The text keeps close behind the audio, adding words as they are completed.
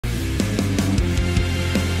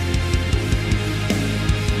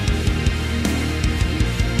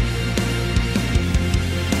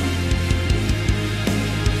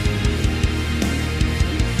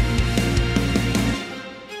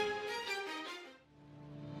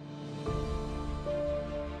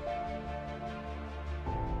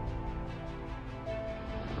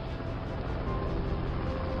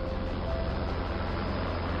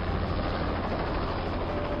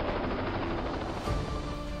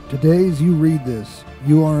Today, as you read this,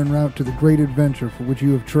 you are en route to the great adventure for which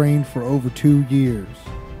you have trained for over 2 years.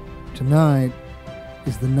 Tonight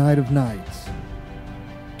is the night of nights.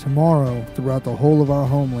 Tomorrow, throughout the whole of our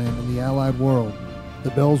homeland and the Allied world,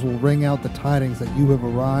 the bells will ring out the tidings that you have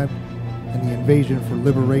arrived and the invasion for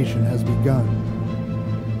liberation has begun.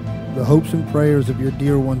 The hopes and prayers of your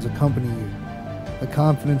dear ones accompany you. The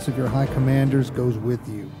confidence of your high commanders goes with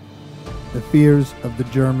you. The fears of the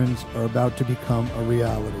Germans are about to become a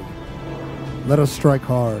reality. Let us strike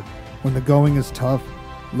hard. When the going is tough,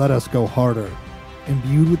 let us go harder.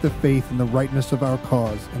 Imbued with the faith in the rightness of our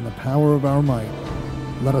cause and the power of our might,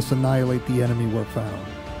 let us annihilate the enemy where found.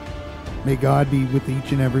 May God be with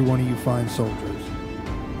each and every one of you fine soldiers.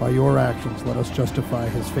 By your actions, let us justify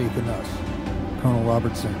his faith in us. Colonel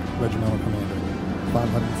Robert Sink, Regimental Commander,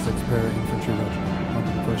 506th Para-Infantry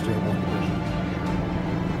Regiment, 101st Airborne Division.